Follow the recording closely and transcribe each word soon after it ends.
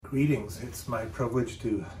Greetings. It's my privilege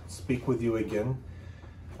to speak with you again.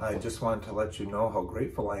 I just wanted to let you know how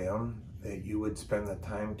grateful I am that you would spend the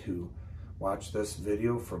time to watch this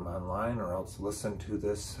video from online or else listen to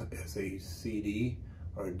this as a CD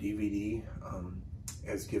or a DVD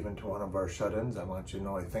as given to one of our shut-ins. I want you to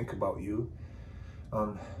know I think about you.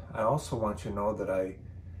 I also want you to know that I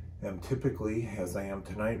am typically, as I am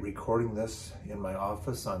tonight, recording this in my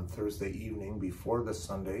office on Thursday evening before the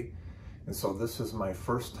Sunday. And so this is my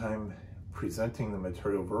first time presenting the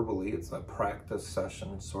material verbally. It's a practice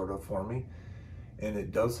session sort of for me. And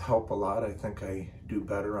it does help a lot. I think I do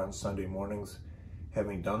better on Sunday mornings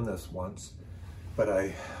having done this once. But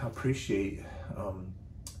I appreciate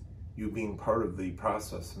you being part of the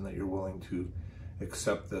process and that you're willing to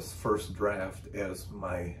accept this first draft as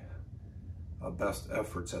my best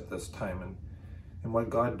efforts at this time. And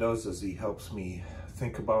what God does is He helps me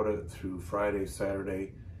think about it through Friday,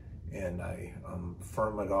 Saturday, and I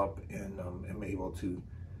firm it up and am able to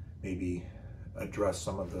maybe address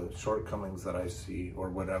some of the shortcomings that I see or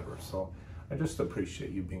whatever. So I just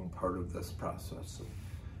appreciate you being part of this process,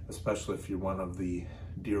 especially if you're one of the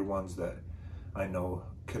dear ones that I know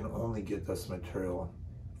can only get this material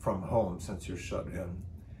from home since you're shut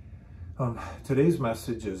in. Today's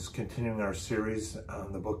message is continuing our series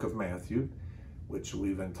on the book of Matthew, which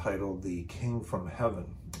we've entitled The King from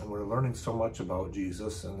Heaven. And we're learning so much about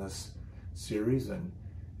Jesus in this series, and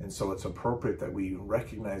so it's appropriate that we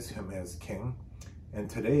recognize Him as King. And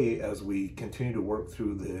today, as we continue to work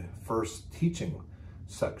through the first teaching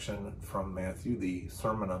section from Matthew, the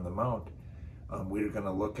Sermon on the Mount, we're going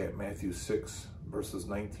to look at Matthew 6, verses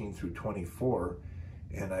 19 through 24,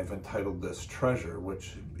 and I've entitled this Treasure,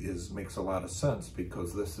 which makes a lot of sense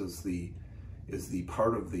because this is the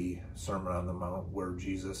part of the Sermon on the Mount where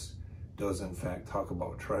Jesus does in fact talk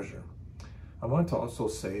about treasure. I want to also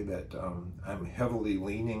say that I'm heavily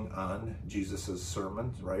leaning on Jesus's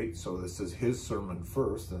sermons, right? So this is His sermon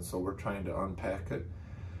first, and so we're trying to unpack it.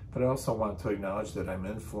 But I also want to acknowledge that I'm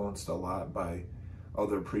influenced a lot by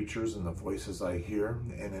other preachers and the voices I hear,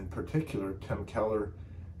 and in particular, Tim Keller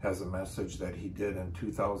has a message that he did in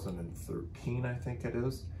 2013, I think it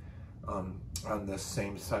is, on this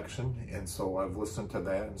same section, and so I've listened to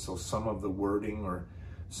that, and so some of the wording or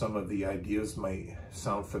some of the ideas might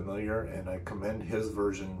sound familiar, and I commend his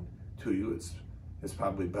version to you. It's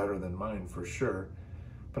probably better than mine for sure,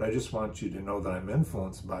 but I just want you to know that I'm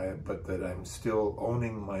influenced by it, but that I'm still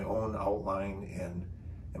owning my own outline and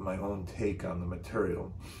my own take on the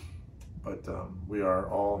material. But we are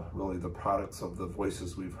all really the products of the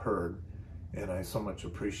voices we've heard, and I so much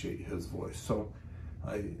appreciate his voice. So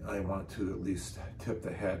I want to at least tip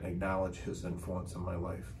the hat and acknowledge his influence in my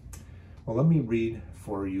life. Well, let me read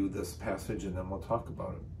for you this passage and then we'll talk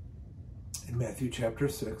about it. In Matthew chapter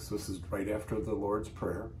 6, this is right after the Lord's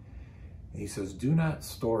Prayer. He says, "Do not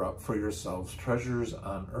store up for yourselves treasures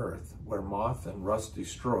on earth, where moth and rust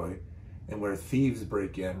destroy, and where thieves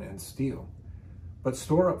break in and steal. But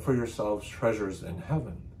store up for yourselves treasures in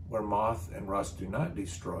heaven, where moth and rust do not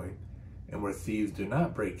destroy, and where thieves do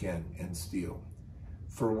not break in and steal.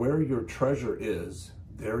 For where your treasure is,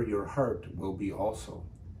 there your heart will be also.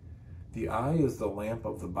 The eye is the lamp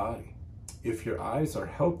of the body. If your eyes are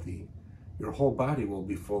healthy, your whole body will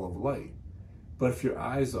be full of light. But if your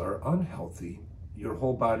eyes are unhealthy, your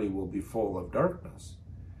whole body will be full of darkness.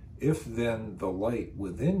 If then the light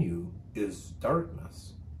within you is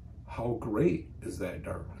darkness, how great is that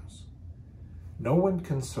darkness? No one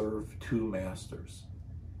can serve two masters.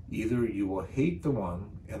 Either you will hate the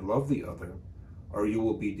one and love the other, or you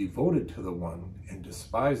will be devoted to the one and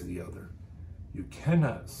despise the other. You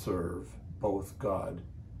cannot serve both God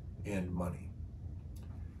and money."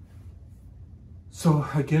 So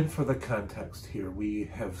again, for the context here, we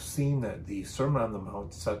have seen that the Sermon on the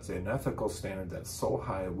Mount sets an ethical standard that's so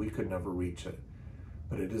high we could never reach it.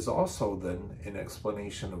 But it is also then an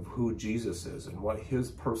explanation of who Jesus is and what His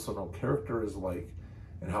personal character is like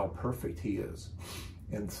and how perfect He is.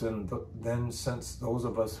 And then since those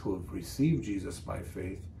of us who have received Jesus by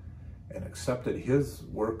faith and accepted His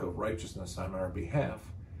work of righteousness on our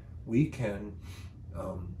behalf, we can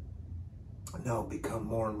now become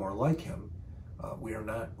more and more like Him. We are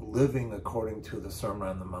not living according to the Sermon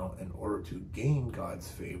on the Mount in order to gain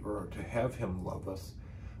God's favor or to have Him love us,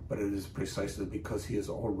 but it is precisely because He has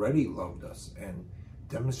already loved us and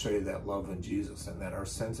demonstrated that love in Jesus, and that our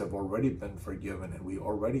sins have already been forgiven and we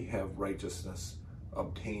already have righteousness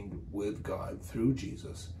obtained with God through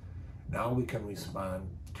Jesus. Now we can respond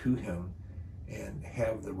to Him and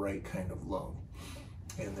have the right kind of love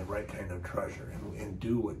and the right kind of treasure and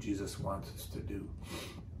do what Jesus wants us to do.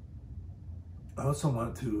 I also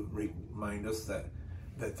want to remind us that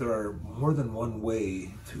that there are more than one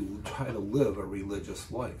way to try to live a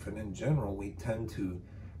religious life. And in general, we tend to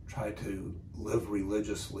try to live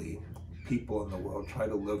religiously. People in the world try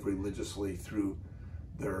to live religiously through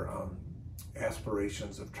their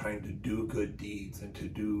aspirations of trying to do good deeds and to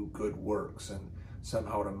do good works and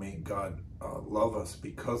somehow to make God love us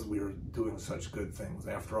because we are doing such good things.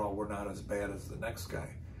 After all, we're not as bad as the next guy.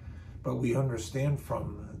 But we understand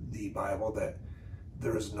from the Bible that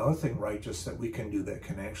there is nothing righteous that we can do that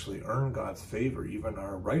can actually earn God's favor. Even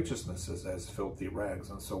our righteousness is as filthy rags.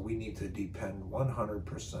 And so we need to depend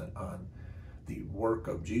 100% on the work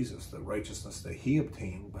of Jesus, the righteousness that he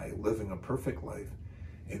obtained by living a perfect life,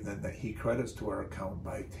 and then that he credits to our account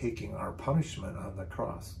by taking our punishment on the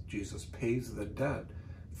cross. Jesus pays the debt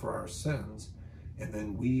for our sins, and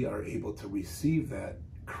then we are able to receive that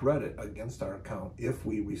credit against our account if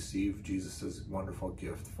we receive Jesus's wonderful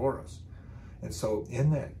gift for us. And so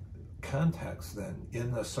in that context, then,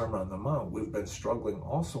 in the Sermon on the Mount, we've been struggling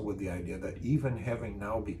also with the idea that even having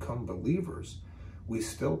now become believers, we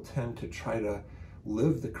still tend to try to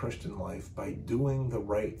live the Christian life by doing the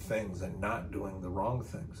right things and not doing the wrong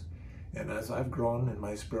things. And as I've grown in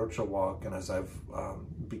my spiritual walk, and as I've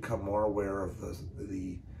become more aware of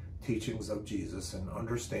the teachings of Jesus and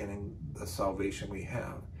understanding the salvation we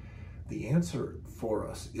have, the answer for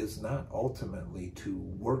us is not ultimately to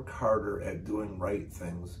work harder at doing right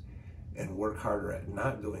things and work harder at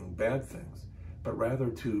not doing bad things, but rather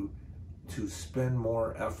to spend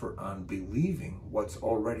more effort on believing what's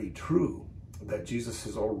already true, that Jesus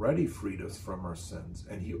has already freed us from our sins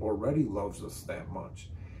and he already loves us that much,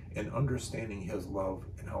 and understanding his love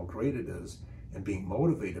and how great it is, and being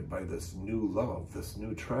motivated by this new love, this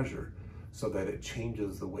new treasure, so that it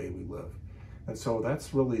changes the way we live. And so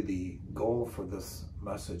that's really the goal for this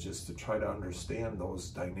message, is to try to understand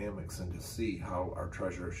those dynamics and to see how our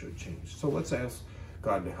treasure should change. So let's ask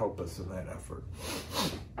God to help us in that effort.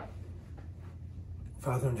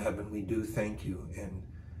 Father in heaven, we do thank you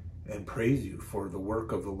and praise you for the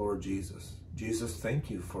work of the Lord Jesus. Jesus, thank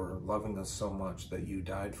you for loving us so much that you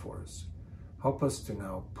died for us. Help us to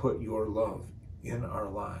now put your love in our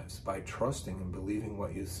lives by trusting and believing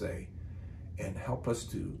what you say, and help us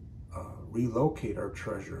to relocate our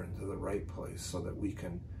treasure into the right place so that we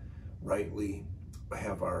can rightly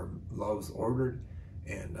have our loves ordered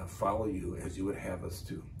and follow you as you would have us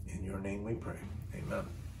to. In your name we pray. Amen.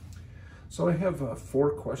 So I have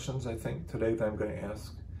 4 questions, I think, today that I'm going to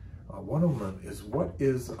ask. One of them is, what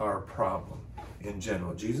is our problem in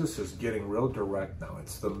general? Jesus is getting real direct now.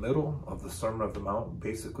 It's the middle of the Sermon on the Mount,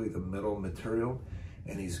 basically the middle material,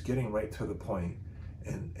 and he's getting right to the point.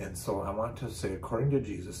 And so I want to say, according to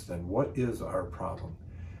Jesus, then, what is our problem?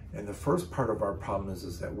 And the first part of our problem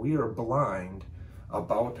is that we are blind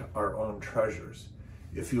about our own treasures.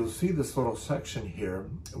 If you'll see this little section here,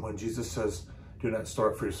 when Jesus says, do not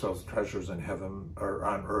store up for yourselves treasures in heaven or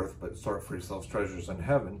on earth, but store up for yourselves treasures in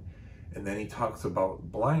heaven. And then he talks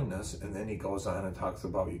about blindness, and then he goes on and talks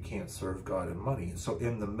about you can't serve God and money. So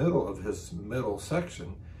in the middle of his middle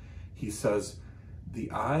section, he says, the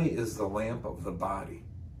eye is the lamp of the body.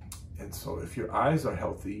 And so if your eyes are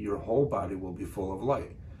healthy, your whole body will be full of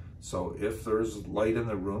light. So if there's light in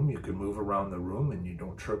the room, you can move around the room and you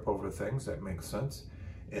don't trip over things. That makes sense.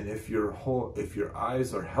 And if your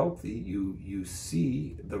eyes are healthy, you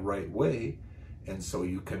see the right way, and so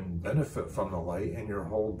you can benefit from the light, and your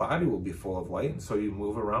whole body will be full of light, and so you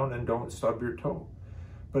move around and don't stub your toe.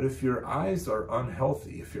 But if your eyes are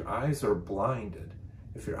unhealthy, if your eyes are blinded,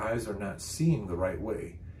 if your eyes are not seeing the right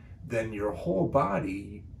way, then your whole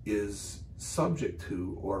body is subject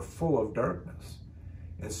to or full of darkness.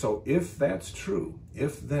 And so if that's true,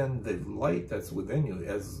 if then the light that's within you,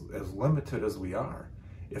 as limited as we are,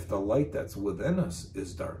 if the light that's within us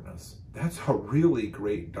is darkness, that's a really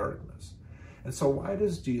great darkness. And so why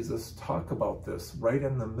does Jesus talk about this right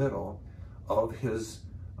in the middle of his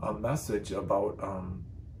message about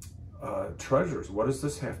treasures? What does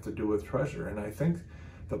this have to do with treasure? And I think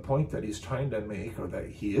the point that he's trying to make, or that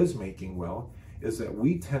he is making well, is that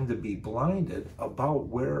we tend to be blinded about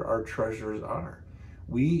where our treasures are.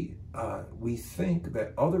 We think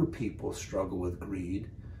that other people struggle with greed,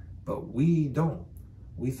 but we don't.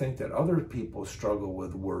 We think that other people struggle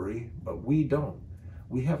with worry, but we don't.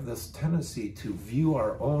 We have this tendency to view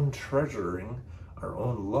our own treasuring, our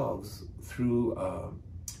own loves, through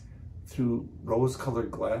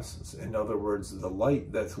rose-colored glasses. In other words, the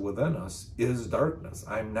light that's within us is darkness.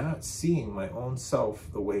 I'm not seeing my own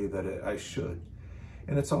self the way that I should.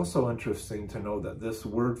 And it's also interesting to know that this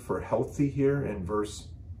word for healthy here in verse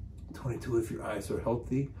 22, if your eyes are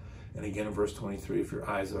healthy, and again in verse 23, if your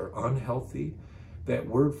eyes are unhealthy, That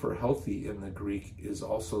word for healthy in the Greek is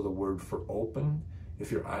also the word for open,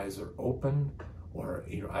 if your eyes are open or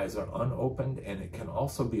your eyes are unopened, and it can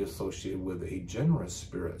also be associated with a generous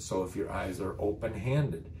spirit. So if your eyes are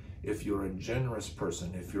open-handed, if you're a generous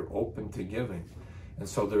person, if you're open to giving. And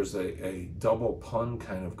so there's a double pun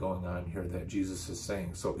kind of going on here that Jesus is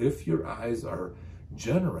saying. So if your eyes are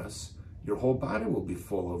generous, your whole body will be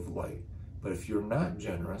full of light. But if you're not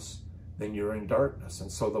generous, then you're in darkness.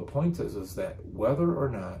 And so the point is that whether or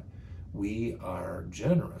not we are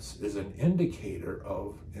generous is an indicator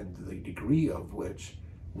of, and the degree of which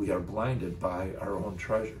we are blinded by our own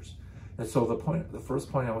treasures. And so the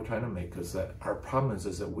first point I was trying to make is that our problem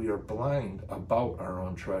is that we are blind about our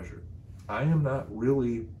own treasure. I am not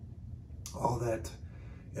really all that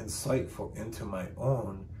insightful into my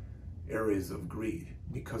own areas of greed,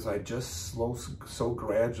 because I just so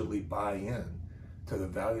gradually buy in to the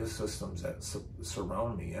value systems that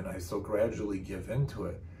surround me, and I so gradually give into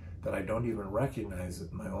it that I don't even recognize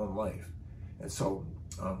it in my own life. And so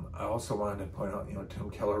I also wanted to point out,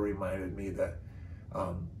 Tim Keller reminded me that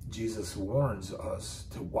Jesus warns us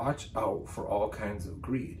to watch out for all kinds of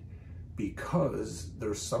greed, because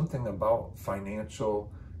there's something about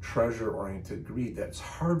financial treasure-oriented greed that's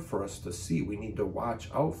hard for us to see. We need to watch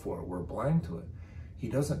out for it. We're blind to it. He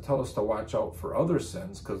doesn't tell us to watch out for other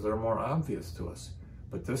sins because they're more obvious to us.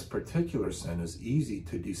 But this particular sin is easy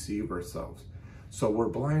to deceive ourselves. So we're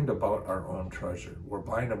blind about our own treasure. We're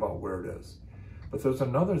blind about where it is. But there's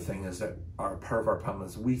another thing, is that part of our problem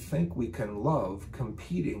is we think we can love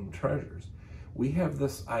competing treasures. We have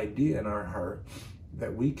this idea in our heart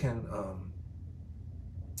that we can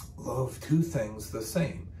love two things the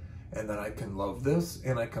same, and that I can love this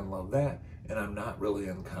and I can love that, and I'm not really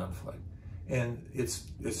in conflict. And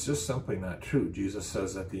it's just simply not true. Jesus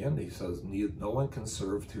says at the end, he says, no one can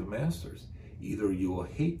serve two masters. Either you will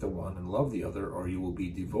hate the one and love the other, or you will be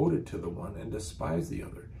devoted to the one and despise the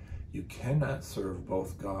other. You cannot serve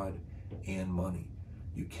both God and money.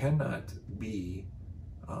 You cannot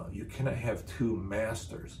have two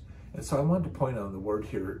masters. And so I wanted to point out the word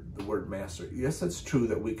here, the word master. Yes, it's true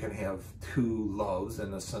that we can have two loves,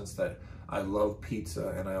 in the sense that I love pizza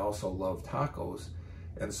and I also love tacos.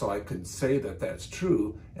 And so I could say that that's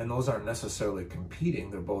true, and those aren't necessarily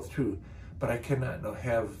competing, they're both true. But I cannot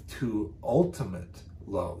have two ultimate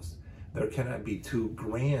loves. There cannot be two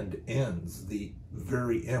grand ends, the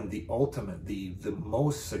very end, the ultimate, the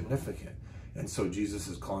most significant. And so Jesus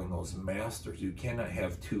is calling those masters. You cannot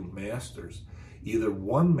have two masters. Either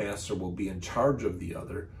one master will be in charge of the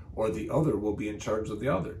other, or the other will be in charge of the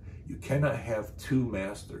other. You cannot have two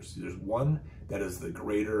masters. There's one that is the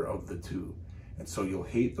greater of the two. And so you'll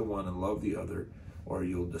hate the one and love the other, or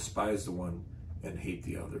you'll despise the one and hate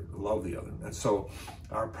the other, love the other. And so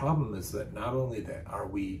our problem is that not only that are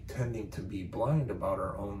we tending to be blind about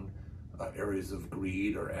our own areas of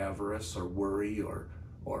greed or avarice or worry or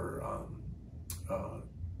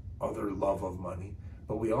other love of money,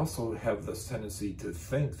 but we also have this tendency to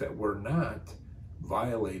think that we're not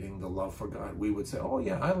violating the love for God. We would say, oh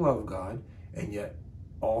yeah, I love God, and yet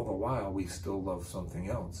all the while we still love something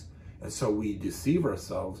else. And so we deceive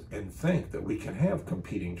ourselves and think that we can have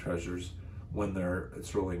competing treasures when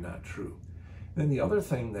it's really not true. Then the other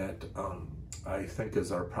thing that I think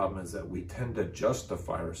is our problem is that we tend to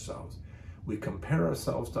justify ourselves. We compare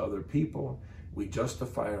ourselves to other people. We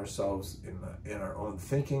justify ourselves in our own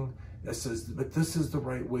thinking. But this is the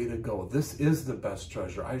right way to go. This is the best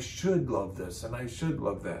treasure. I should love this and I should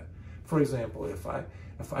love that. For example, if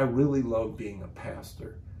I really love being a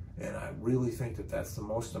pastor, and I really think that that's the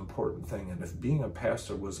most important thing, and if being a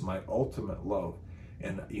pastor was my ultimate love,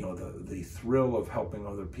 and the thrill of helping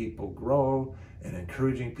other people grow and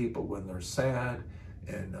encouraging people when they're sad,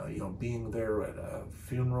 and being there at a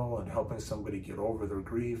funeral and helping somebody get over their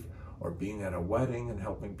grief, or being at a wedding and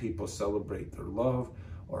helping people celebrate their love,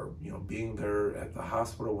 or being there at the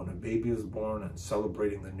hospital when a baby is born and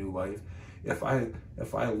celebrating the new life. If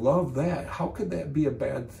I love that, how could that be a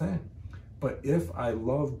bad thing? But if I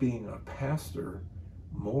love being a pastor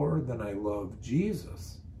more than I love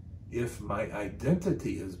Jesus, if my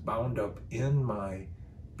identity is bound up in my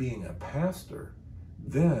being a pastor,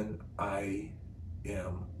 then I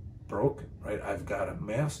am broken, right? I've got a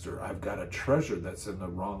master, I've got a treasure that's in the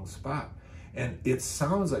wrong spot. And it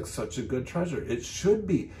sounds like such a good treasure. It should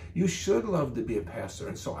be. You should love to be a pastor.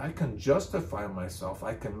 And so I can justify myself.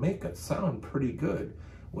 I can make it sound pretty good,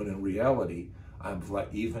 when in reality, I've let,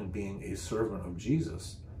 even being a servant of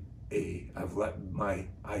Jesus, I've let my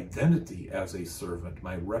identity as a servant,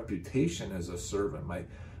 my reputation as a servant, my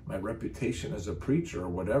reputation as a preacher or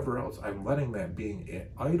whatever else, I'm letting that being an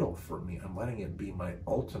idol for me. I'm letting it be my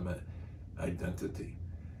ultimate identity.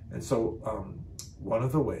 And so one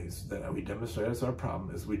of the ways that we demonstrate as our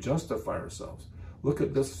problem is we justify ourselves. Look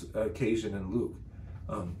at this occasion in Luke.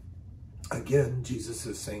 Again, Jesus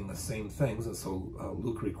is saying the same things, and so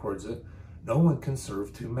Luke records it. No one can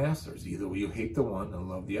serve two masters. Either you hate the one and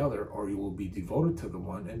love the other, or you will be devoted to the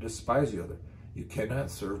one and despise the other. You cannot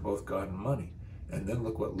serve both God and money. And then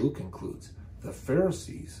look what Luke includes. The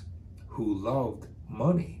Pharisees, who loved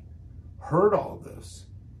money, heard all this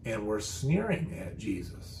and were sneering at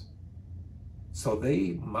Jesus. So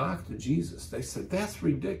they mocked Jesus. They said, "That's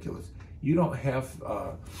ridiculous. You don't have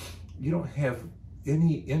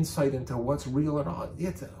any insight into what's real at all.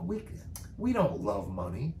 We don't love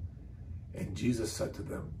money." And Jesus said to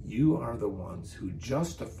them, "You are the ones who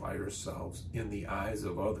justify yourselves in the eyes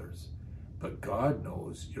of others, but God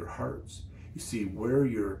knows your hearts." You see, where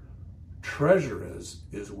your treasure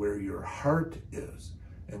is where your heart is.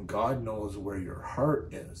 And God knows where your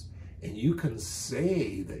heart is. And you can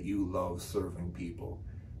say that you love serving people,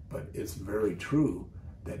 but it's very true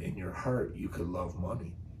that in your heart you could love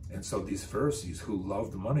money. And so these Pharisees who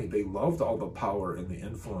loved money, they loved all the power and the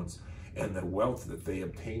influence and the wealth that they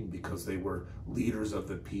obtained because they were leaders of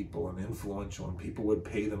the people and influential, and people would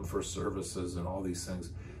pay them for services and all these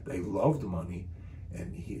things. They loved money.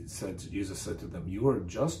 And Jesus said to them, "You are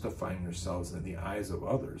justifying yourselves in the eyes of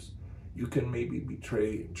others. You can maybe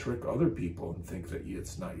betray and trick other people and think that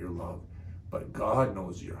it's not your love, but God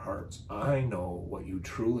knows your hearts. I know what you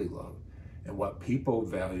truly love, and what people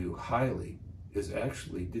value highly is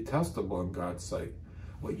actually detestable in God's sight.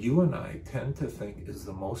 What you and I tend to think is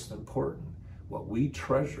the most important, what we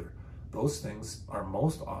treasure, those things are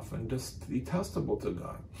most often detestable to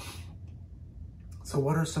God." So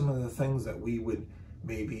what are some of the things that we would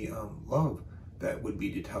maybe love that would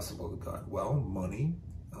be detestable to God? Well, money,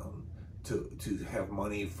 to have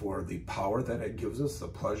money for the power that it gives us, the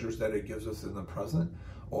pleasures that it gives us in the present,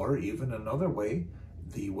 or even another way,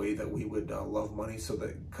 the way that we would love money so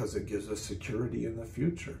that because it gives us security in the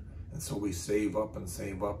future. And so we save up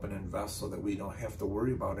and invest so that we don't have to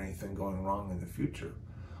worry about anything going wrong in the future.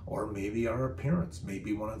 Or maybe our appearance.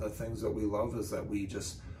 Maybe one of the things that we love is that we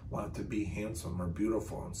just want to be handsome or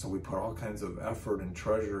beautiful. And so we put all kinds of effort and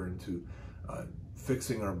treasure into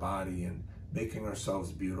fixing our body and making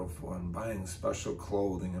ourselves beautiful and buying special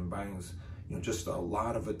clothing and buying just a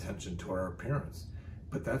lot of attention to our appearance.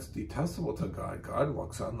 But that's detestable to God. God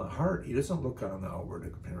looks on the heart. He doesn't look on the outward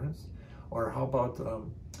appearance. Or how about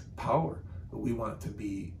power? We want to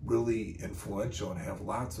be really influential and have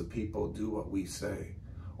lots of people do what we say.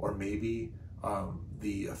 Or maybe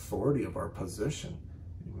the authority of our position.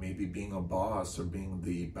 Maybe being a boss or being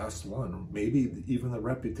the best one. Maybe even the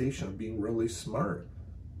reputation of being really smart.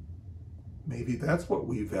 Maybe that's what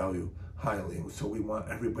we value highly. So we want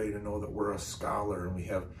everybody to know that we're a scholar and we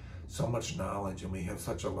have so much knowledge and we have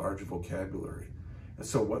such a large vocabulary. And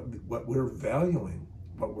so what we're valuing,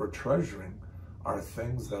 what we're treasuring, are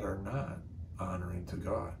things that are not honoring to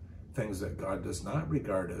God, things that God does not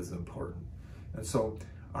regard as important. And so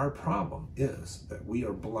our problem is that we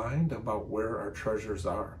are blind about where our treasures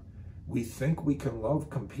are. We think we can love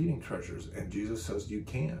competing treasures, and Jesus says you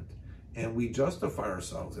can't. And we justify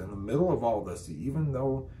ourselves in the middle of all this, even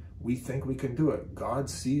though we think we can do it. God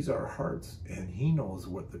sees our hearts, and He knows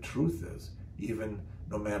what the truth is, even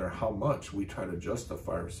no matter how much we try to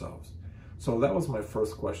justify ourselves. So that was my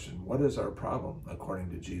first question. What is our problem according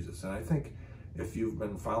to Jesus? And I think if you've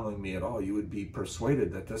been following me at all, you would be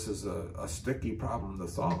persuaded that this is a sticky problem to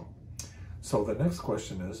solve. So the next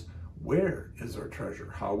question is, where is our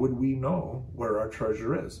treasure? How would we know where our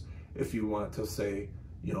treasure is? If you want to say,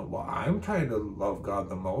 well, I'm trying to love God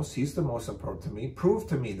the most. He's the most important to me. Prove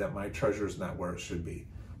to me that my treasure is not where it should be.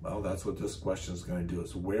 Well, that's what this question is going to do,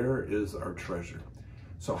 is where is our treasure?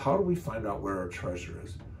 So how do we find out where our treasure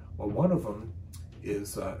is? Well, one of them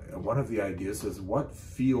is, one of the ideas is what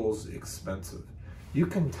feels expensive. You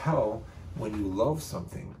can tell when you love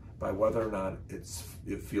something by whether or not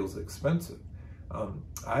it feels expensive.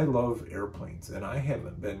 I love airplanes, and I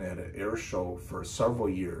haven't been at an air show for several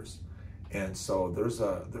years. And so there's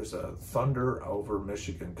a Thunder over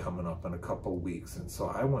Michigan coming up in a couple of weeks. And so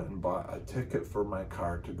I went and bought a ticket for my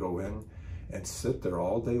car to go in and sit there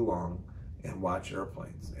all day long and watch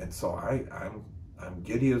airplanes. And so I'm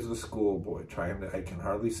giddy as a schoolboy, I can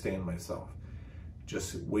hardly stand myself,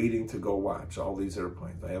 just waiting to go watch all these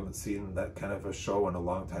airplanes. I haven't seen that kind of a show in a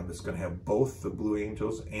long time. It's going to have both the Blue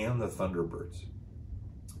Angels and the Thunderbirds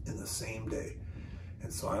in the same day.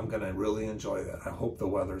 And so I'm going to really enjoy that. I hope the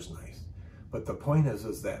weather's nice. But the point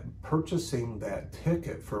is that purchasing that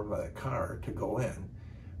ticket for my car to go in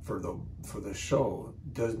for the show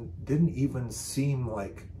didn't even seem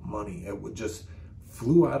like money. It would just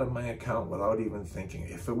flew out of my account without even thinking.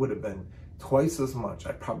 If it would have been twice as much,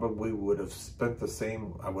 I probably would have spent the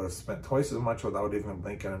same. I would have spent twice as much without even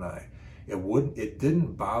blinking an eye. It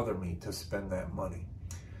didn't bother me to spend that money.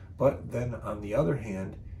 But then on the other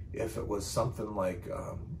hand, if it was something like,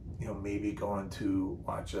 maybe going to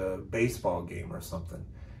watch a baseball game or something,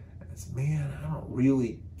 it's, man, I don't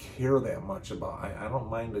really care that much about, I don't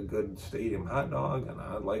mind a good stadium hot dog, and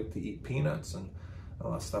I like to eat peanuts and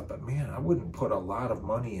all that stuff, but man, I wouldn't put a lot of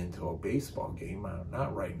money into a baseball game.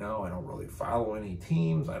 Not right now. I don't really follow any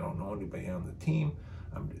teams. I don't know anybody on the team.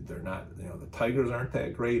 They're not, the Tigers aren't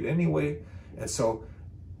that great anyway. And so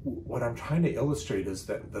what I'm trying to illustrate is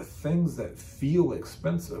that the things that feel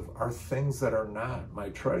expensive are things that are not my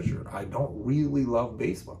treasure. I don't really love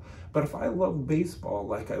baseball. But if I love baseball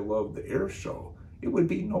like I love the air show, it would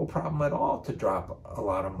be no problem at all to drop a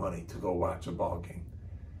lot of money to go watch a ball game.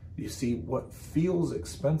 You see, what feels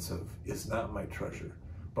expensive is not my treasure,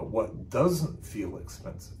 but what doesn't feel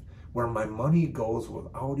expensive, where my money goes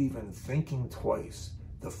without even thinking twice,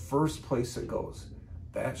 the first place it goes,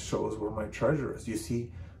 that shows where my treasure is. You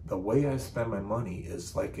see, the way I spend my money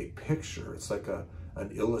is like a picture. It's like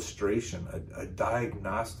an illustration, a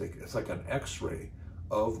diagnostic. It's like an x-ray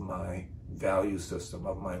of my value system,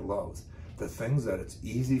 of my loves. The things that it's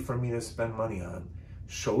easy for me to spend money on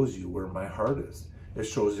shows you where my heart is. It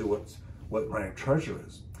shows you what my treasure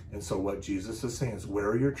is. And so what Jesus is saying is,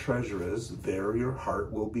 where your treasure is, there your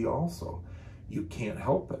heart will be also. You can't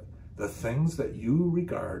help it. The things that you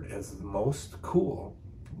regard as the most cool,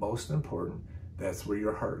 most important, that's where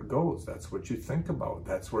your heart goes. That's what you think about.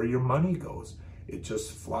 That's where your money goes. It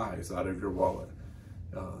just flies out of your wallet,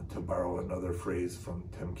 to borrow another phrase from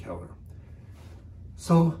Tim Keller.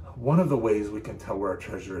 So one of the ways we can tell where our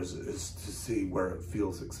treasure is to see where it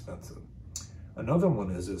feels expensive. Another one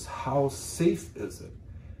is how safe is it?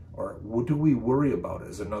 Or what do we worry about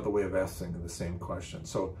is another way of asking the same question.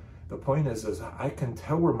 So the point is I can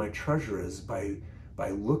tell where my treasure is by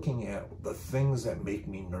looking at the things that make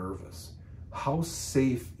me nervous. How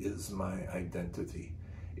safe is my identity?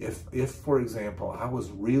 If for example, I was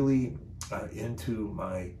really into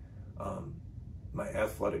my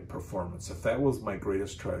athletic performance, if that was my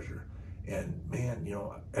greatest treasure, and man,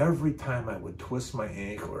 every time I would twist my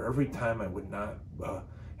ankle, or every time I would not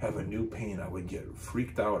have a new pain, I would get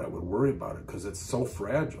freaked out. I would worry about it because it's so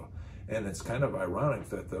fragile. And it's kind of ironic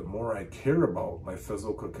that the more I care about my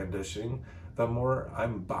physical conditioning, the more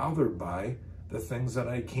I'm bothered by the things that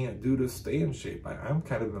I can't do to stay in shape. I'm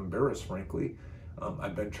kind of embarrassed, frankly.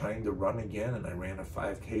 I've been trying to run again, and I ran a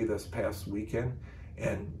 5K this past weekend,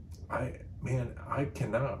 and I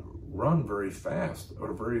cannot run very fast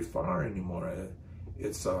or very far anymore.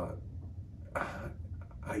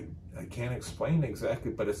 I can't explain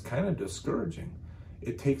exactly, but it's kind of discouraging.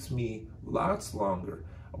 It takes me lots longer.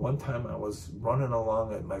 One time I was running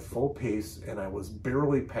along at my full pace, and I was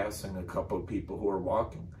barely passing a couple of people who were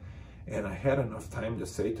walking. And I had enough time to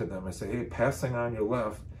say to them, I say, hey, passing on your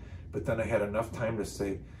left. But then I had enough time to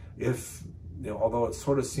say, although it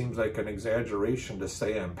sort of seems like an exaggeration to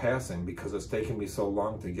say I'm passing because it's taken me so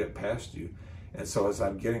long to get past you. And so as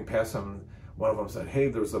I'm getting past them, one of them said, hey,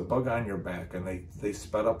 there's a bug on your back. And they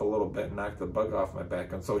sped up a little bit and knocked the bug off my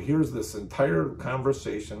back. And so here's this entire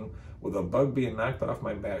conversation with a bug being knocked off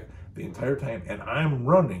my back the entire time. And I'm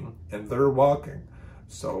running and they're walking.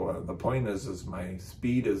 So the point is my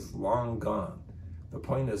speed is long gone. The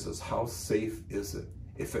point is how safe is it?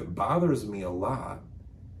 If it bothers me a lot,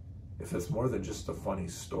 if it's more than just a funny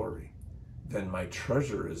story, then my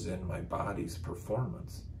treasure is in my body's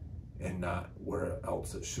performance and not where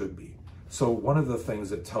else it should be. So one of the things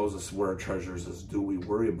that tells us where our treasures is, do we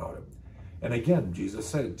worry about it? And again, Jesus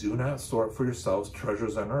said, do not store up for yourselves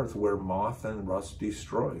treasures on earth where moth and rust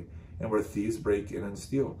destroy and where thieves break in and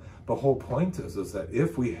steal. The whole point is that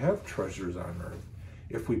if we have treasures on earth,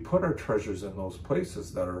 if we put our treasures in those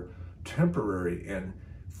places that are temporary and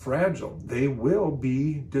fragile, they will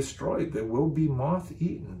be destroyed. They will be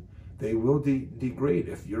moth-eaten. They will degrade.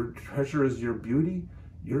 If your treasure is your beauty,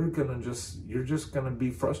 you're just gonna be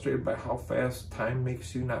frustrated by how fast time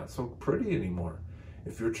makes you not so pretty anymore.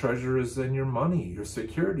 If your treasure is in your money, your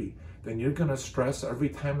security, then you're gonna stress every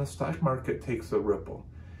time the stock market takes a ripple.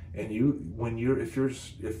 And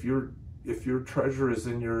if your treasure is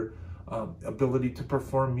in your ability to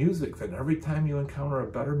perform music, then every time you encounter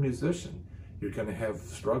a better musician, you're going to have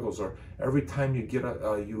struggles. Or every time you get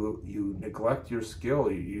you neglect your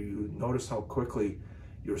skill, you notice how quickly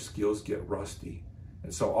your skills get rusty.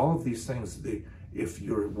 And so all of these things, if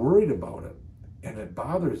you're worried about it and it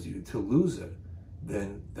bothers you to lose it,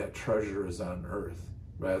 then that treasure is on earth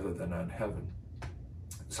rather than on heaven.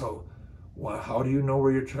 So how do you know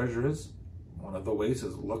where your treasure is? One of the ways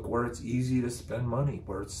is look where it's easy to spend money,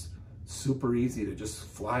 where it's super easy to just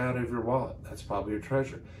fly out of your wallet. That's probably your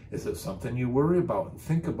treasure. Is it something you worry about and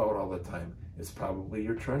think about all the time? It's probably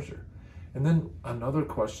your treasure. And then another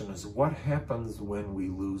question is, what happens when we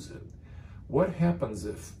lose it? What happens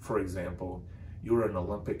if, for example, you're an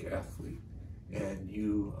Olympic athlete and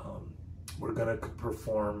you were going to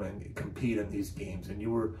perform and compete in these games, and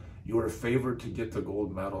you were favored to get the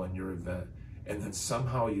gold medal in your event, and then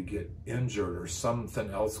somehow you get injured or something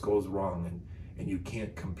else goes wrong and you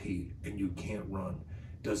can't compete and you can't run?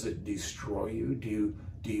 Does it destroy you?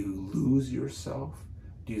 Do you lose yourself?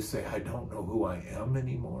 Do you say, I don't know who I am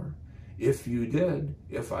anymore? If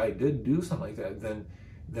I did do something like that,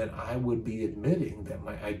 then I would be admitting that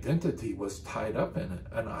my identity was tied up in it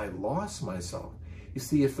and I lost myself. You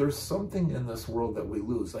see, if there's something in this world that we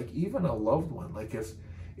lose, like even a loved one, like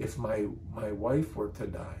if my wife were to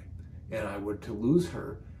die and I were to lose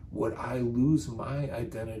her, would I lose my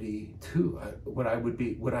identity too?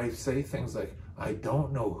 Would I say things like, I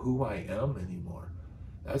don't know who I am anymore?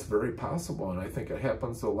 That's very possible, and I think it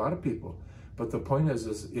happens to a lot of people. But the point is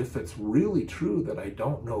if it's really true that I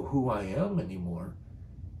don't know who I am anymore,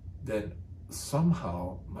 then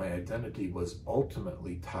somehow my identity was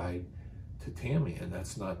ultimately tied to Tammy, and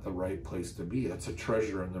that's not the right place to be. That's a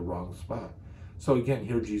treasure in the wrong spot. So again,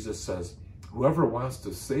 here Jesus says, whoever wants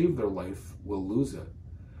to save their life will lose it,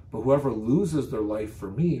 but whoever loses their life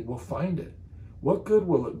for me will find it. What good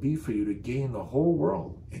will it be for you to gain the whole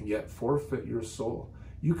world and yet forfeit your soul?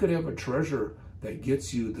 You could have a treasure that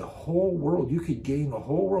gets you the whole world. You could gain the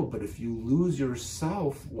whole world, but if you lose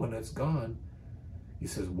yourself when it's gone, he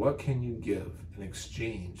says, what can you give in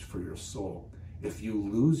exchange for your soul? If you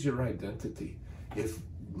lose your identity, if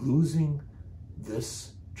losing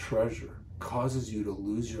this treasure causes you to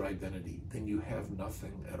lose your identity, then you have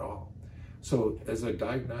nothing at all. So as a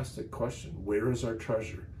diagnostic question, where is our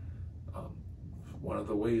treasure? One of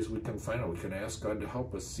the ways we can find out, we can ask God to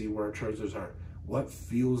help us see where our treasures are. What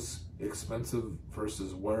feels expensive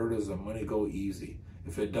versus where does the money go easy?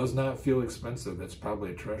 If it does not feel expensive, it's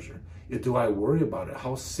probably a treasure. Do I worry about it?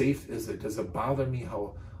 How safe is it? Does it bother me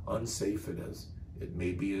how unsafe it is? It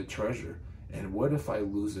may be a treasure. And what if I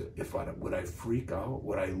lose it? Would I freak out?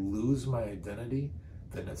 Would I lose my identity?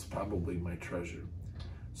 Then it's probably my treasure.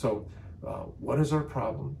 So what is our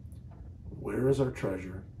problem? Where is our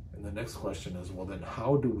treasure? And the next question is, well, then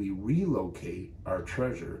how do we relocate our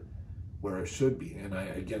treasure where it should be? And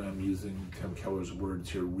I'm using Tim Keller's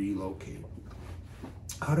words here, relocate.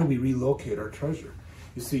 How do we relocate our treasure?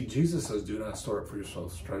 You see, Jesus says, do not store up for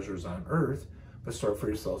yourselves treasures on earth, but store up for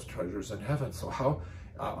yourselves treasures in heaven. So how,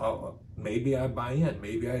 maybe I buy in,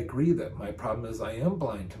 maybe I agree that my problem is I am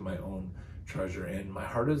blind to my own treasure and my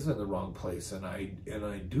heart is in the wrong place, and I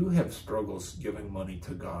do have struggles giving money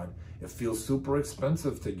to God. It feels super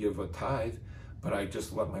expensive to give a tithe, but I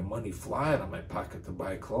just let my money fly out of my pocket to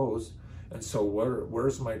buy clothes. And so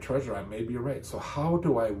where's my treasure? I may be right. So how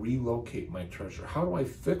do I relocate my treasure? How do I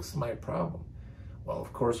fix my problem? Well,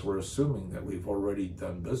 of course, we're assuming that we've already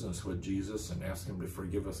done business with Jesus and asked him to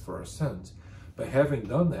forgive us for our sins. But having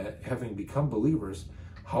done that, having become believers,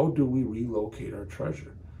 how do we relocate our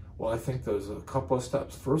treasure? Well, I think there's a couple of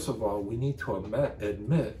steps. First of all, we need to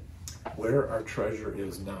admit where our treasure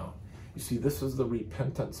is now. You see, this is the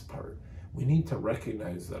repentance part. We need to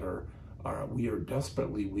recognize that we are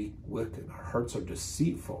desperately wicked. Our hearts are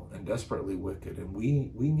deceitful and desperately wicked. And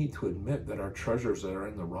we need to admit that our treasures are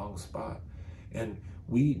in the wrong spot. And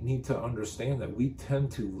we need to understand that we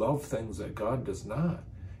tend to love things that God does not.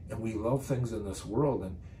 And we love things in this world.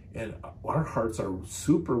 And our hearts are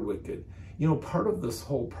super wicked. You know, part of this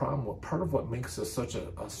whole problem, part of what makes this such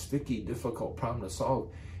a sticky, difficult problem to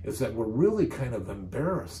solve is that we're really kind of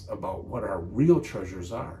embarrassed about what our real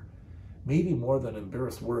treasures are. Maybe more than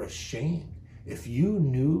embarrassed, we're ashamed. If you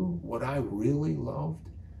knew what I really loved,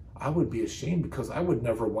 I would be ashamed, because I would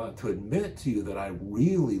never want to admit to you that I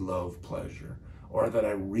really love pleasure, or that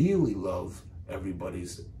I really love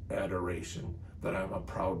everybody's adoration, that I'm a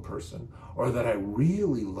proud person, or that I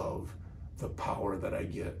really love the power that I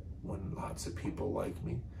get when lots of people like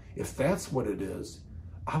me. If that's what it is,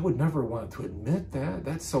 I would never want to admit that.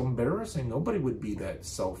 That's so embarrassing. Nobody would be that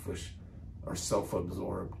selfish or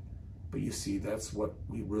self-absorbed. But you see, that's what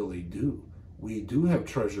we really do. We do have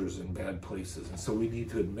treasures in bad places, and so we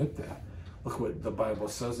need to admit that. Look what the Bible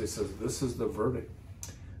says. It says, this is the verdict.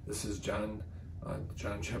 This is John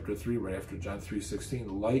chapter 3, right after John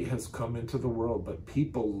 3:16. Light has come into the world, but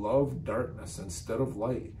people love darkness instead of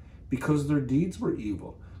light, because their deeds were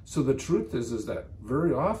evil. So the truth is that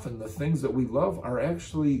very often the things that we love are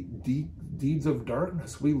actually deeds of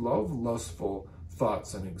darkness. We love lustful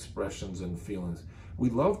thoughts and expressions and feelings. We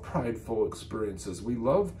love prideful experiences. We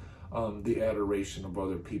love the adoration of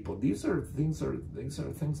other people. These are things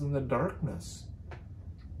in the darkness.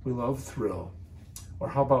 We love thrill. Or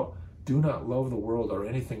how about, do not love the world or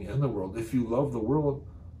anything in the world. If you love the world,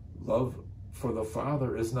 love for the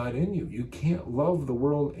Father is not in you. You can't love the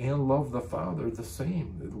world and love the Father the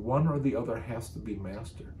same. One or the other has to be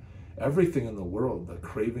mastered. Everything in the world, the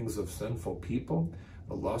cravings of sinful people,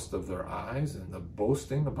 the lust of their eyes, and the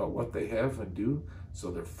boasting about what they have and do,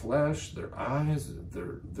 so their flesh, their eyes,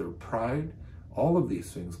 their pride, all of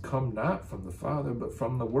these things come not from the Father, but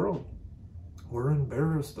from the world. We're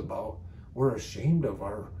embarrassed about, we're ashamed of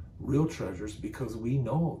our real treasures because we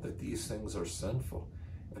know that these things are sinful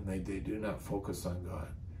and they do not focus on God.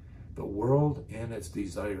 The world and its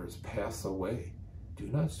desires pass away. Do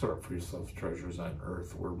not store up for yourselves treasures on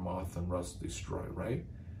earth where moth and rust destroy, right?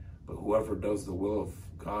 But whoever does the will of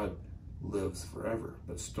God lives forever.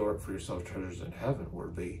 But store up for yourself treasures in heaven where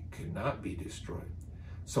they cannot be destroyed.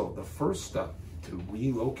 So the first step to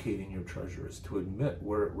relocating your treasure is to admit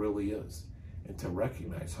where it really is and to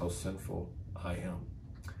recognize how sinful I am.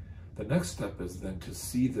 The next step is then to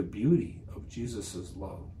see the beauty of Jesus's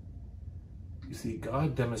love. You see,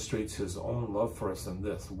 God demonstrates his own love for us in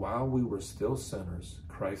this. While we were still sinners,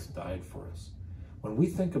 Christ died for us. When we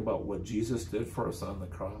think about what Jesus did for us on the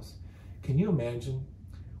cross, can you imagine?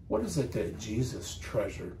 What is it that Jesus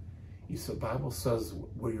treasured? The Bible says,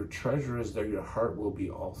 where your treasure is, there your heart will be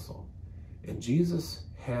also. And Jesus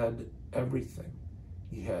had everything.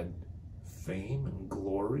 He had fame and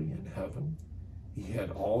glory in heaven. He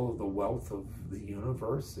had all of the wealth of the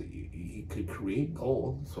universe. He could create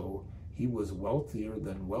gold, so he was wealthier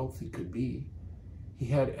than wealthy could be. He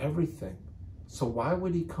had everything. So why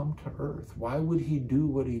would he come to earth? Why would he do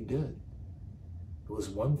what he did? There was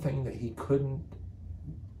one thing that he couldn't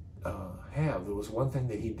have. There was one thing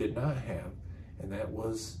that he did not have, and that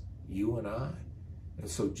was you and I. And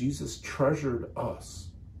so Jesus treasured us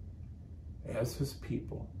as his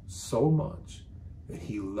people so much that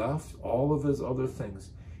he left all of his other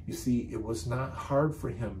things. You see, it was not hard for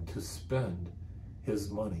him to spend his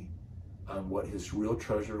money on what his real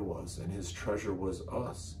treasure was, and his treasure was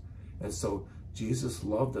us. And so Jesus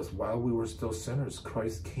loved us while we were still sinners.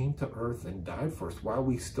 Christ came to earth and died for us while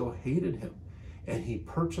we still hated him. And he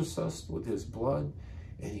purchased us with his blood,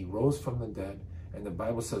 and he rose from the dead. And the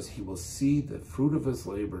Bible says he will see the fruit of his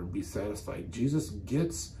labor and be satisfied. Jesus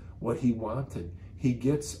gets what he wanted. He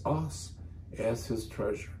gets us as his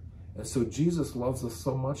treasure. And so Jesus loves us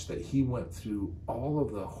so much that he went through all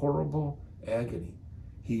of the horrible agony.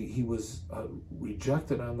 He was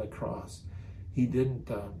rejected on the cross. He didn't,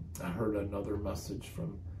 I heard another message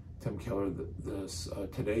from Tim Keller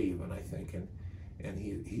today even, I think, and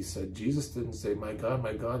he said, Jesus didn't say, my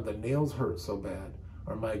God, the nails hurt so bad,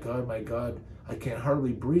 or my God, I can't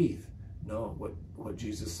hardly breathe. No, what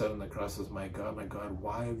Jesus said on the cross is, my God,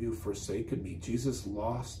 why have you forsaken me? Jesus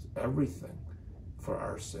lost everything for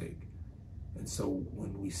our sake. And so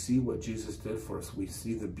when we see what Jesus did for us, we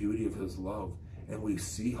see the beauty of his love, and we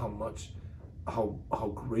see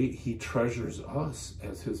how great he treasures us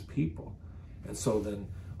as his people. And so then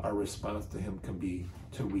our response to him can be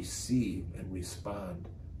to receive and respond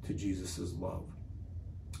to Jesus's love.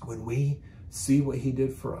 When we see what he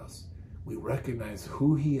did for us, we recognize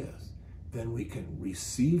who he is, then we can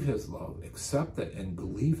receive his love, accept it, and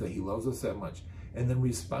believe that he loves us that much, and then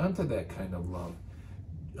respond to that kind of love.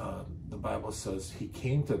 The Bible says he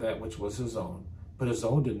came to that which was his own, but his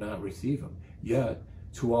own did not receive him. Yet,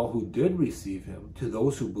 to all who did receive him, to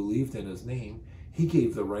those who believed in his name, he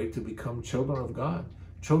gave the right to become children of God.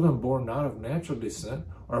 Children born not of natural descent,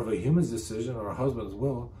 or of a human's decision or a husband's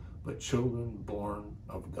will, but children born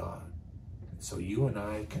of God. And so you and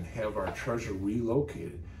I can have our treasure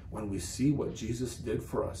relocated when we see what Jesus did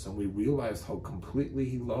for us, and we realize how completely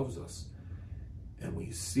he loves us. And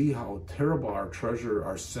we see how terrible our treasure,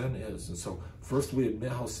 our sin is. And so first we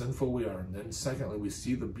admit how sinful we are. And then secondly, we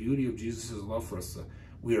see the beauty of Jesus' love for us.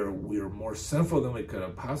 We are more sinful than we could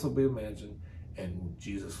have possibly imagined. And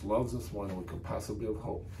Jesus loves us more than we could possibly have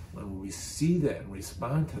hoped. When we see that and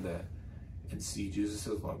respond to that and see Jesus'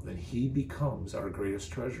 love, then he becomes our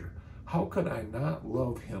greatest treasure. How could I not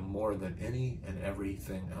love him more than any and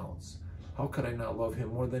everything else? How could I not love him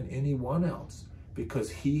more than anyone else?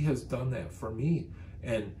 Because he has done that for me.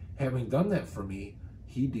 And having done that for me,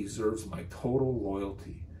 he deserves my total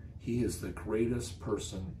loyalty. He is the greatest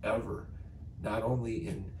person ever, not only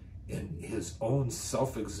in his own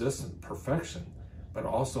self-existent perfection, but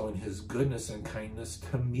also in his goodness and kindness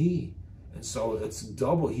to me. And so it's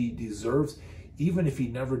double. He deserves, even if he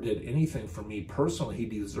never did anything for me personally, he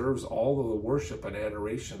deserves all of the worship and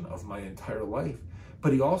adoration of my entire life.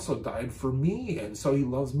 But he also died for me, and so he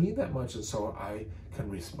loves me that much, and so I can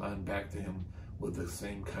respond back to him with the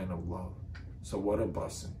same kind of love. So what a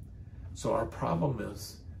blessing. So our problem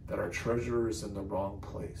is that our treasure is in the wrong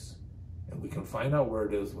place. And we can find out where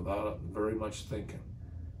it is without very much thinking.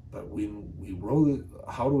 But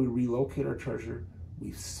how do we relocate our treasure?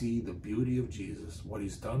 We see the beauty of Jesus, what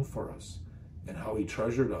he's done for us, and how he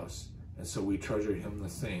treasured us. And so we treasure him the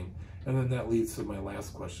same. And then that leads to my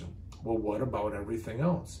last question. Well, what about everything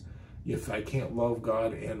else? If I can't love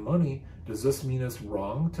God and money, does this mean it's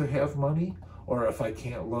wrong to have money? Or if I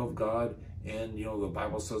can't love God and, the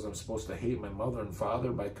Bible says I'm supposed to hate my mother and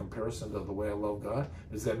father by comparison to the way I love God,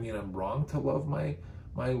 does that mean I'm wrong to love my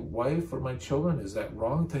wife or my children? Is that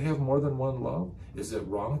wrong to have more than one love? Is it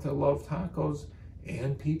wrong to love tacos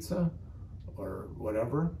and pizza or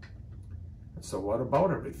whatever? So what about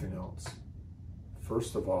everything else?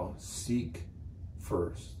 First of all, seek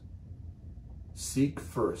first. Seek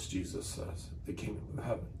first, Jesus says, the kingdom of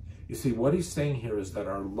heaven. You see, what he's saying here is that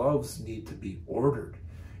our loves need to be ordered.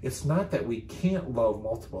 It's not that we can't love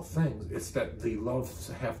multiple things. It's that the loves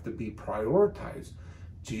have to be prioritized.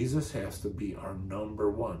 Jesus has to be our number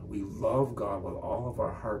one. We love God with all of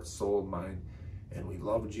our heart, soul, mind, and we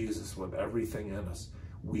love Jesus with everything in us.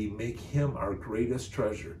 We make him our greatest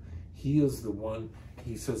treasure. He is the one.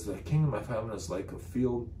 He says the kingdom of heaven is like a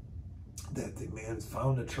field that the man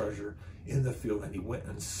found a treasure in the field, and he went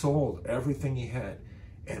and sold everything he had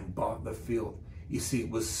and bought the field. You see,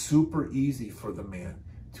 it was super easy for the man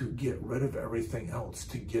to get rid of everything else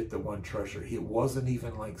to get the one treasure. It wasn't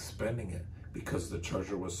even like spending it because the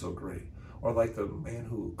treasure was so great. Or like the man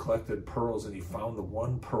who collected pearls and he found the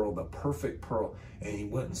one pearl, the perfect pearl, and he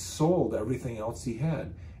went and sold everything else he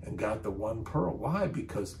had and got the one pearl. Why?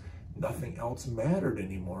 Because nothing else mattered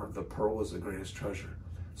anymore. The pearl was the greatest treasure.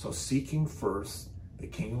 So seeking first the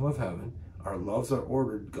kingdom of heaven, our loves are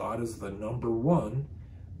ordered, God is the number one,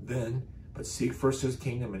 but seek first his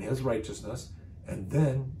kingdom and his righteousness, and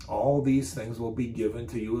then all these things will be given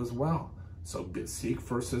to you as well. So seek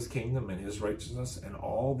first his kingdom and his righteousness, and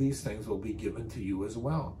all these things will be given to you as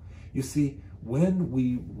well. You see, when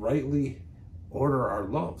we rightly order our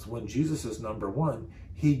loves, when Jesus is number one,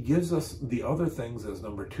 he gives us the other things as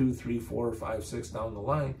number 2, 3, 4, 5, 6 down the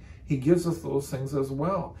line. He gives us those things as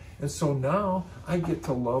well. And so now I get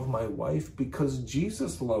to love my wife because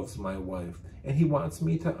Jesus loves my wife, and he wants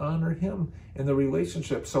me to honor him in the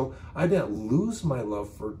relationship. So I didn't lose my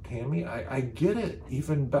love for Tammy. I get it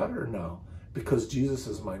even better now because Jesus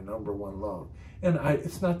is my number one love. And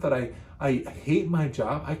it's not that I hate my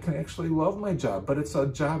job. I can actually love my job, but it's a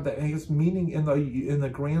job that has meaning in the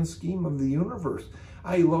grand scheme of the universe.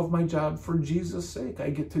 I love my job for Jesus' sake. I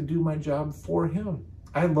get to do my job for him.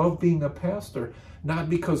 I love being a pastor, not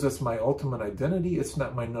because it's my ultimate identity, it's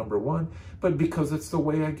not my number one, but because it's the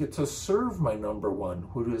way I get to serve my number one,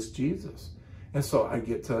 who is Jesus. And so I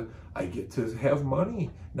get to have money,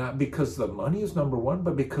 not because the money is number one,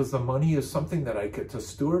 but because the money is something that I get to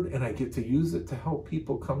steward and I get to use it to help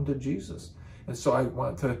people come to Jesus. And so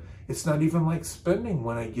it's not even like spending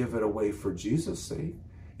when I give it away for Jesus' sake.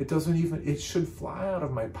 It should fly out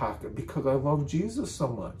of my pocket because I love Jesus so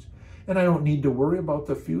much. And I don't need to worry about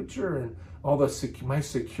the future, and my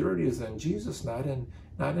security is in Jesus, not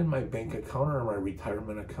in my bank account or my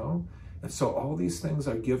retirement account. And so all these things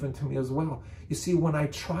are given to me as well. You see, when I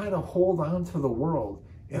try to hold on to the world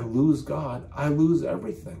and lose God, I lose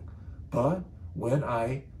everything. But when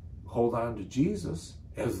I hold on to Jesus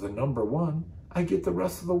as the number one, I get the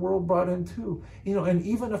rest of the world brought in too. And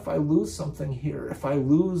even if I lose something here, if I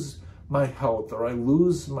lose my health, or I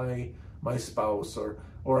lose my spouse,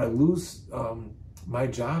 or I lose my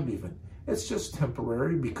job even, it's just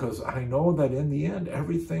temporary, because I know that in the end,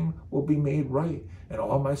 everything will be made right. And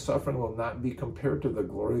all my suffering will not be compared to the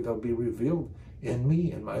glory that will be revealed in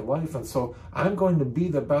me, in my life. And so I'm going to be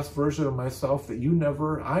the best version of myself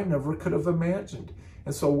that I never could have imagined.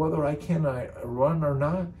 And so whether I run or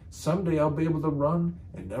not, someday I'll be able to run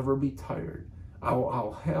and never be tired.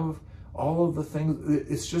 I'll have all of the things.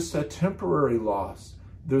 It's just a temporary loss.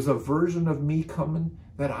 There's a version of me coming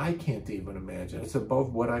that I can't even imagine. It's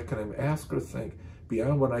above what I can ask or think,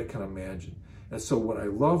 beyond what I can imagine. And so when I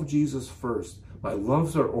love Jesus first, my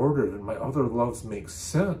loves are ordered and my other loves make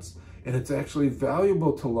sense. And it's actually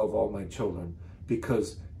valuable to love all my children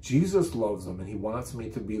because Jesus loves them and he wants me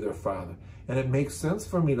to be their father. And it makes sense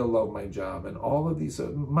for me to love my job and all of these.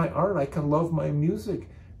 My art, I can love my music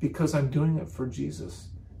because I'm doing it for Jesus.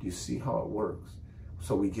 Do you see how it works?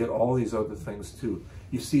 So we get all these other things too.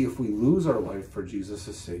 You see, if we lose our life for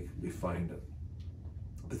Jesus' sake, we find it.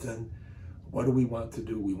 But then, what do we want to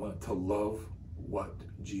do? We want to love what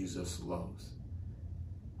Jesus loves.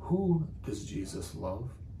 Who does Jesus love?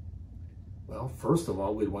 Well, first of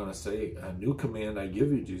all, we'd want to say, a new command I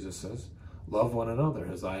give you, Jesus says, love one another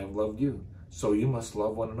as I have loved you. So you must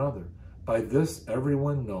love one another. By this,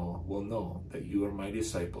 everyone will know that you are my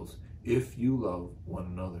disciples, if you love one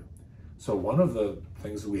another. So one of the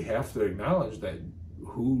things we have to acknowledge that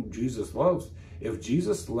who Jesus loves, if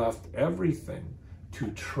Jesus left everything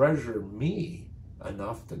to treasure me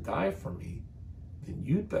enough to die for me, then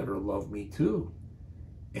you'd better love me too.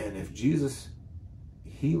 And if Jesus,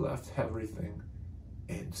 he left everything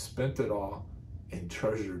and spent it all and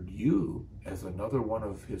treasured you as another one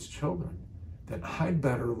of his children, then I'd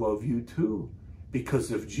better love you too.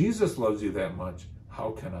 Because if Jesus loves you that much,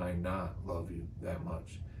 how can I not love you that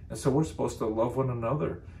much? And so we're supposed to love one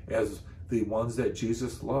another as the ones that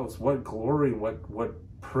Jesus loves. What glory, what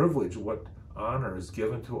privilege, what honor is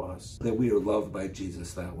given to us that we are loved by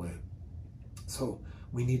Jesus that way. So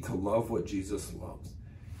we need to love what Jesus loves.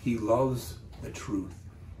 He loves the truth.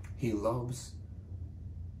 He loves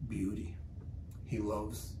beauty. He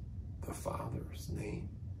loves the Father's name.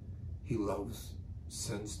 He loves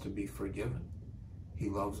sins to be forgiven. He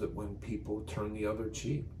loves it when people turn the other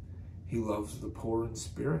cheek. He loves the poor in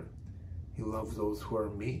spirit. He loves those who are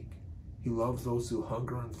meek. He loves those who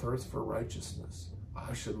hunger and thirst for righteousness.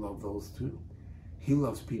 I should love those too. He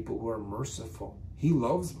loves people who are merciful. He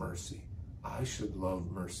loves mercy. I should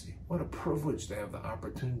love mercy. What a privilege to have the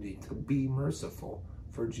opportunity to be merciful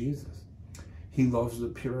for Jesus. He loves the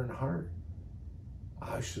pure in heart.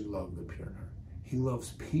 I should love the pure in heart. He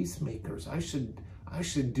loves peacemakers. I should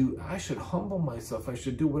humble myself. I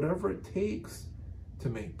should do whatever it takes to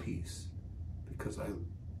make peace, because I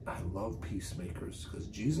love peacemakers, because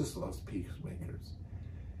Jesus loves peacemakers.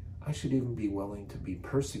 I should even be willing to be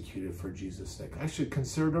persecuted for Jesus' sake. I should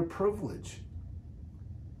consider it a privilege.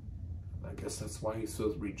 I guess that's why he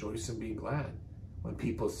says, rejoice and be glad when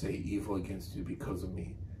people say evil against you because of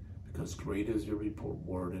me, because great is your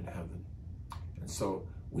reward in heaven. And so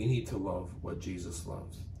we need to love what Jesus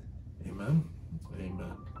loves. Amen?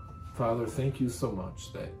 Amen. Father, thank you so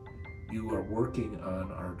much that you are working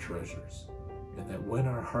on our treasures, and that when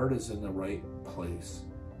our heart is in the right place,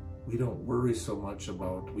 we don't worry so much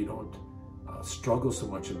about, we don't struggle so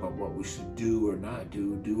much about what we should do or not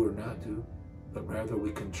do or not do, but rather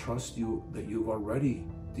we can trust you that you've already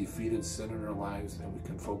defeated sin in our lives, and we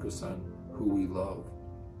can focus on who we love.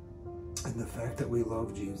 And the fact that we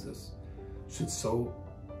love Jesus should so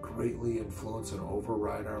greatly influence and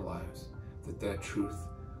override our lives that truth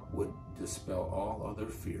would dispel all other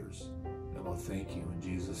fears. And we'll thank you in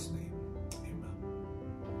Jesus' name. Amen.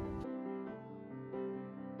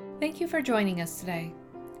 Thank you for joining us today.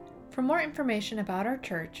 For more information about our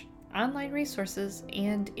church, online resources,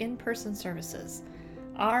 and in-person services,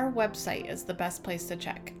 our website is the best place to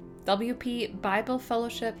check: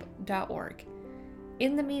 wpbiblefellowship.org.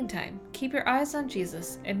 In the meantime, keep your eyes on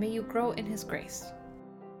Jesus, and may you grow in his grace.